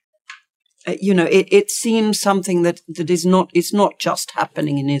 it seems something that is not, it's not just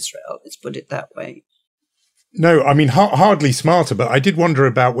happening in Israel. Let's put it that way. No, I mean, hardly smarter, but I did wonder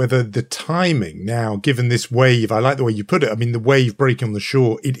about whether the timing now, given this wave, I like the way you put it. I mean, the wave breaking on the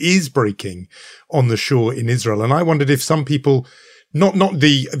shore, it is breaking on the shore in Israel. And I wondered if some people, not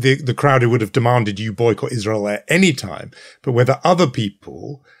the crowd who would have demanded you boycott Israel at any time, but whether other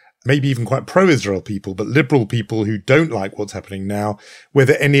people, maybe even quite pro-Israel people, but liberal people who don't like what's happening now,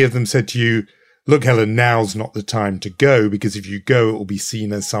 whether any of them said to you, look, Helen, now's not the time to go, because if you go, it will be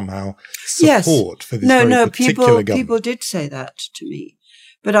seen as somehow support for this very particular government. People did say that to me.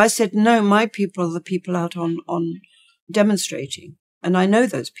 But I said, no, my people are the people out on demonstrating. And I know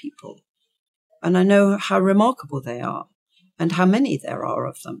those people. And I know how remarkable they are and how many there are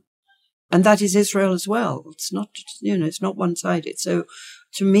of them. And that is Israel as well. It's not, it's not one-sided. So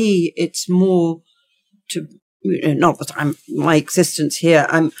to me, it's more to, not that my existence here,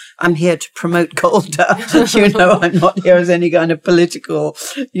 I'm here to promote Golda. I'm not here as any kind of political,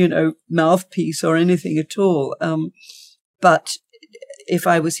 mouthpiece or anything at all. But if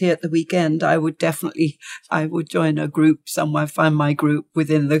I was here at the weekend, I would join a group somewhere, find my group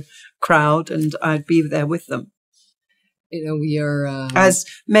within the crowd, and I'd be there with them. We are... As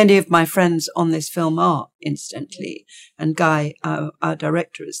many of my friends on this film are, incidentally. And Guy, our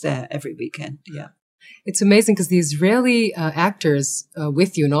director, is there every weekend, yeah. It's amazing because the Israeli actors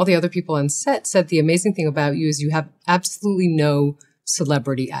with you and all the other people on set said the amazing thing about you is you have absolutely no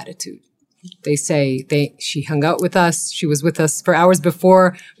celebrity attitude. They say she hung out with us. She was with us for hours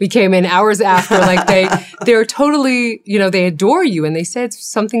before we came in, hours after. Like they're totally, they adore you. And they say it's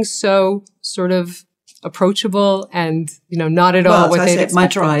something so sort of approachable and, not at all what they'd expect. My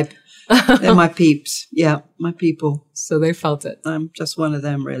tribe. They're my peeps. Yeah, my people. So they felt it. I'm just one of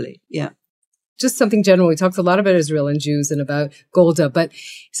them, really. Yeah. Just something general. We talked a lot about Israel and Jews and about Golda, but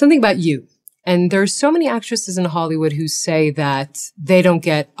something about you. And there are so many actresses in Hollywood who say that they don't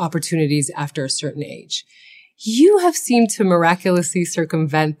get opportunities after a certain age. You have seemed to miraculously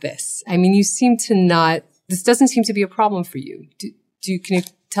circumvent this. I mean, you seem to not, this doesn't seem to be a problem for you. Can you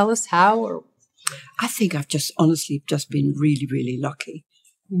tell us how? Or I think I've honestly been really, really lucky.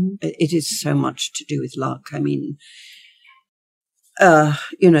 Mm-hmm. It is so much to do with luck. I mean,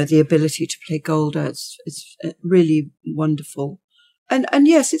 the ability to play Golda, it's really wonderful. And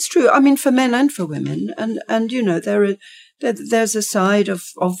yes, it's true. I mean, for men and for women. And there's a side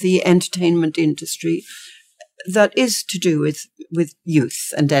of the entertainment industry that is to do with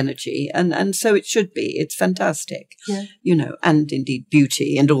youth and energy. And so it should be. It's fantastic. Yeah. And indeed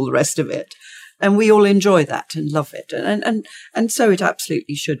beauty and all the rest of it. And we all enjoy that and love it. And so it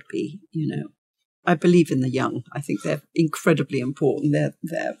absolutely should be, I believe in the young. I think they're incredibly important.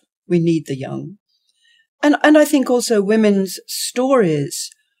 We need the young. And I think also women's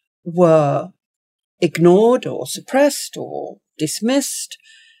stories were ignored or suppressed or dismissed.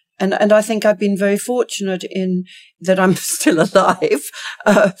 And I think I've been very fortunate in that I'm still alive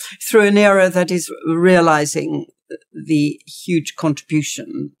through an era that is realizing the huge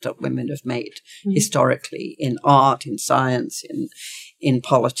contribution that women have made historically in art, in science, in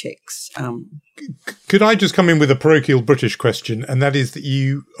politics. Could I just come in with a parochial British question? And that is that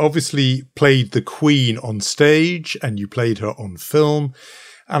you obviously played the Queen on stage and you played her on film.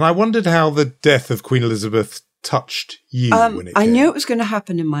 And I wondered how the death of Queen Elizabeth touched you when it came. I knew it was going to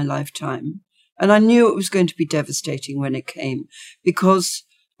happen in my lifetime. And I knew it was going to be devastating when it came because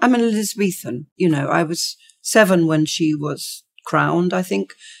I'm an Elizabethan. I was 7 when she was crowned. I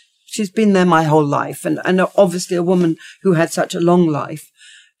think she's been there my whole life. And obviously a woman who had such a long life.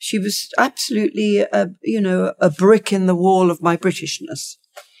 She was absolutely, a brick in the wall of my Britishness.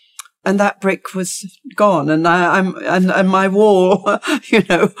 And that brick was gone. And and my wall,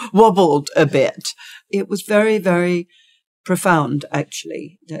 wobbled a bit. It was very, very profound,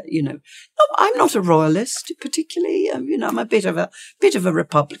 actually. I'm not a royalist particularly. I'm a bit of a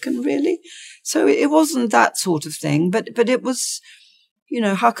Republican, really. So it wasn't that sort of thing, but it was,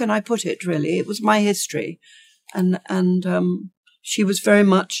 how can I put it? Really, it was my history, and she was very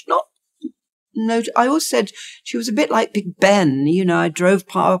much not. No, I always said she was a bit like Big Ben. I drove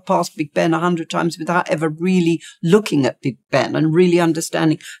past Big Ben 100 times without ever really looking at Big Ben and really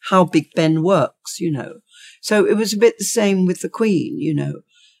understanding how Big Ben works. So it was a bit the same with the Queen.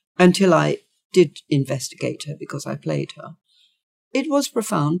 Until I did investigate her because I played her. It was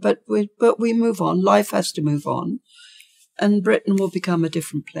profound, but we move on. Life has to move on, and Britain will become a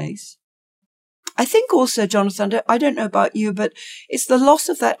different place. I think also, Jonathan, I don't know about you, but it's the loss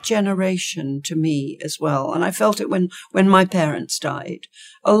of that generation to me as well. And I felt it when my parents died.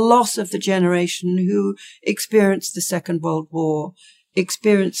 A loss of the generation who experienced the Second World War,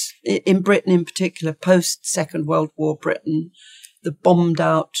 experienced in Britain in particular, post-Second World War Britain, the bombed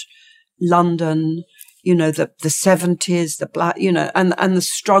out London, the 70s, the black, and the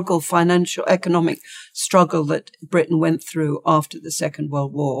struggle, financial, economic struggle that Britain went through after the Second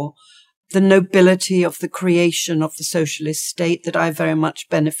World War, the nobility of the creation of the socialist state that I very much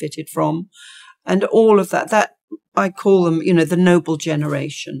benefited from, and all of that I call them, the noble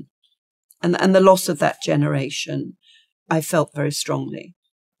generation, and the loss of that generation, I felt very strongly.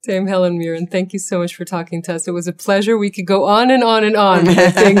 Dame Helen Mirren, thank you so much for talking to us. It was a pleasure. We could go on and on and on,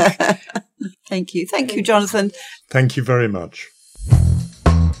 I think. Thank you. Thank you, Jonathan. Thank you very much.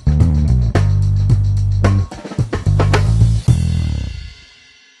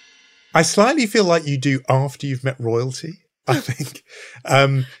 I slightly feel like you do after you've met royalty, I think.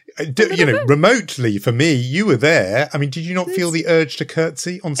 Remotely for me, you were there. I mean, did you not feel the urge to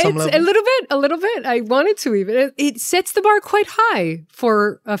curtsy on some level? A little bit. I wanted to even. It sets the bar quite high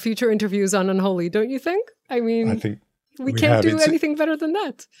for future interviews on Unholy, don't you think? I mean, I think we can't do anything better than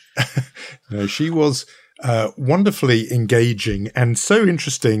that. No, she was wonderfully engaging and so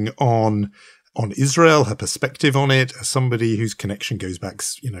interesting on Israel, her perspective on it, as somebody whose connection goes back,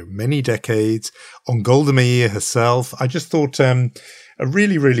 many decades, on Golda Meir herself. I just thought a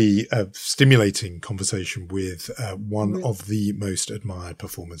really, really stimulating conversation with one of the most admired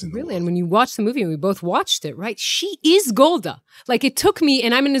performers in the world. And when you watch the movie, and we both watched it, right? She is Golda. Like, it took me,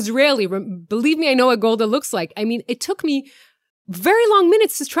 and I'm an Israeli, believe me, I know what Golda looks like. I mean, it took me very long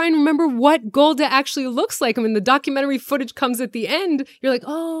minutes to try and remember what Golda actually looks like. I mean, the documentary footage comes at the end. You're like,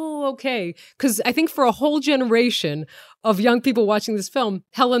 oh, okay. Because I think for a whole generation of young people watching this film,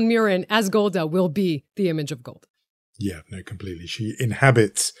 Helen Mirren as Golda will be the image of Golda. Yeah, no, completely. She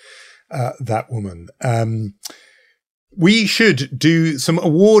inhabits that woman. We should do some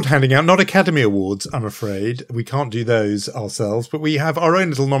award handing out, not Academy Awards, I'm afraid. We can't do those ourselves, but we have our own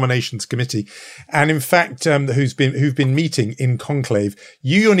little nominations committee. And in fact, who've been meeting in conclave.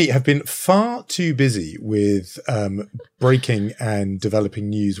 You, Yoni, have been far too busy with breaking and developing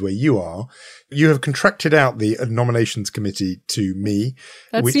news where you are. You have contracted out the nominations committee to me.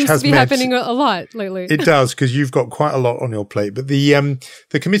 That which seems has to be met, happening a lot lately. It does, because you've got quite a lot on your plate. But the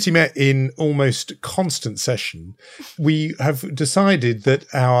committee met in almost constant session. We have decided that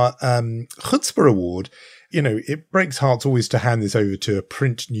our Chutzpah Award, it breaks hearts always to hand this over to a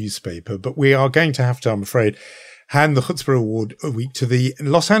print newspaper, but we are going to have to, I'm afraid, hand the Chutzpah Award a week to the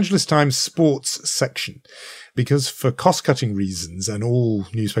Los Angeles Times sports section. Because for cost-cutting reasons, and all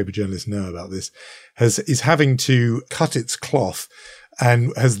newspaper journalists know about this, is having to cut its cloth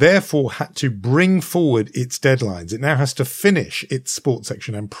and has therefore had to bring forward its deadlines. It now has to finish its sports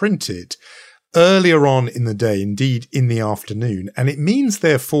section and print it earlier on in the day, indeed in the afternoon. And it means,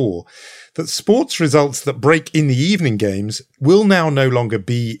 therefore, that sports results that break in the evening games will now no longer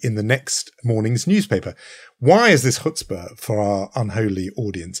be in the next morning's newspaper. Why is this chutzpah for our unholy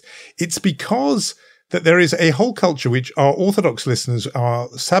audience? It's because that there is a whole culture which our Orthodox listeners, our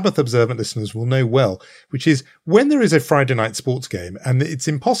Sabbath observant listeners will know well, which is when there is a Friday night sports game and it's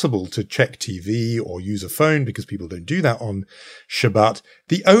impossible to check TV or use a phone because people don't do that on Shabbat,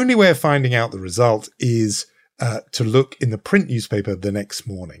 the only way of finding out the result is to look in the print newspaper the next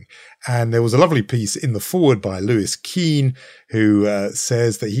morning. And there was a lovely piece in the forward by Lewis Keane, who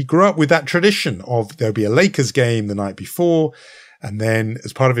says that he grew up with that tradition of there'll be a Lakers game the night before, and then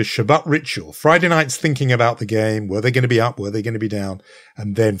as part of his Shabbat ritual, Friday nights thinking about the game, were they going to be up, were they going to be down,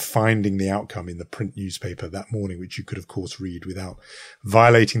 and then finding the outcome in the print newspaper that morning, which you could, of course, read without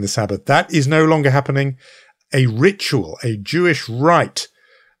violating the Sabbath. That is no longer happening. A ritual, a Jewish rite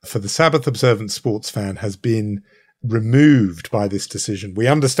for the Sabbath observant sports fan has been removed by this decision. We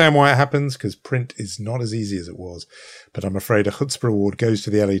understand why it happens, because print is not as easy as it was. But I'm afraid a Chutzpah Award goes to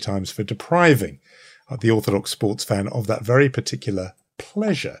the LA Times for depriving the Orthodox sports fan of that very particular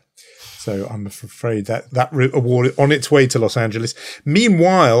pleasure. So I'm afraid that award on its way to Los Angeles.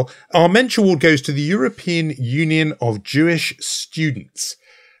 Meanwhile, our Mensch Award goes to the European Union of Jewish Students,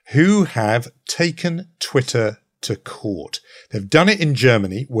 who have taken Twitter to court. They've done it in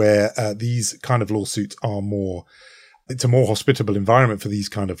Germany, where these kind of lawsuits are it's a more hospitable environment for these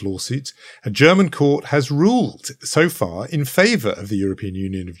kind of lawsuits. A German court has ruled so far in favor of the European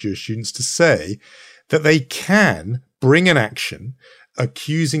Union of Jewish Students to say that they can bring an action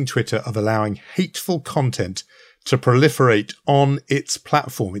accusing Twitter of allowing hateful content to proliferate on its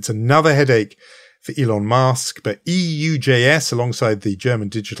platform. It's another headache for Elon Musk, but EUJS, alongside the German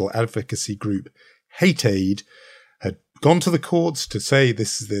digital advocacy group Hate Aid, had gone to the courts to say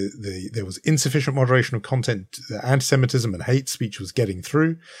this is there was insufficient moderation of content, anti-Semitism and hate speech was getting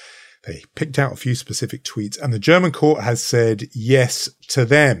through. They picked out a few specific tweets, and the German court has said yes to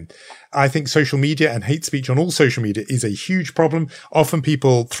them. I think social media and hate speech on all social media is a huge problem. Often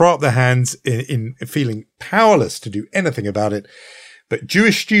people throw up their hands in feeling powerless to do anything about it. But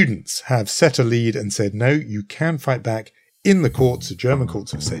Jewish students have set a lead and said, no, you can fight back in the courts. The German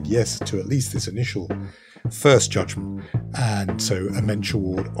courts have said yes to at least this initial first judgment. And so a Mensch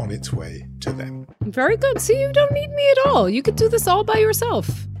Award on its way to them. Very good. See, you don't need me at all. You could do this all by yourself.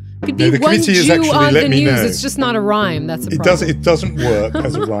 Could be the one committee has Jew actually on let the me news. know. It's just not a rhyme. That's a problem. It doesn't work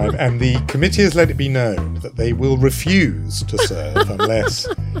as a rhyme, and the committee has let it be known that they will refuse to serve unless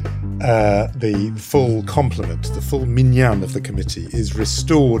the full complement, the full minyan of the committee is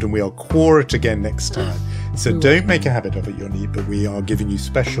restored, and we are quorate again next time. So don't make a habit of it, Yoni, but we are giving you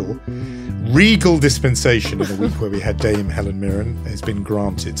special regal dispensation in a week where we had Dame Helen Mirren has been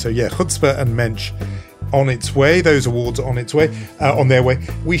granted. So yeah, Chutzpah and Mensch on its way, those awards on their way.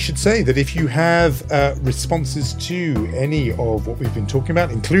 We should say that if you have responses to any of what we've been talking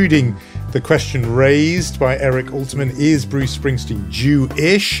about, including the question raised by Eric Altman, is Bruce Springsteen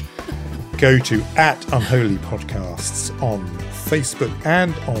Jewish? go to @UnholyPodcasts on Facebook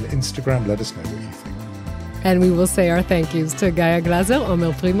and on Instagram. Let us know what you think. And we will say our thank yous to Gaia Glaser,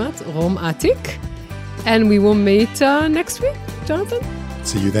 Omer Primat, Rom Atik. And we will meet next week, Jonathan.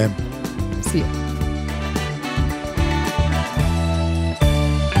 See you then. See you.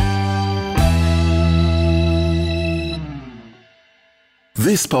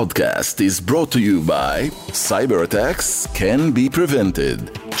 This podcast is brought to you by Cyber attacks can be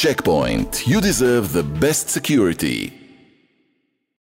prevented. Checkpoint. You deserve the best security.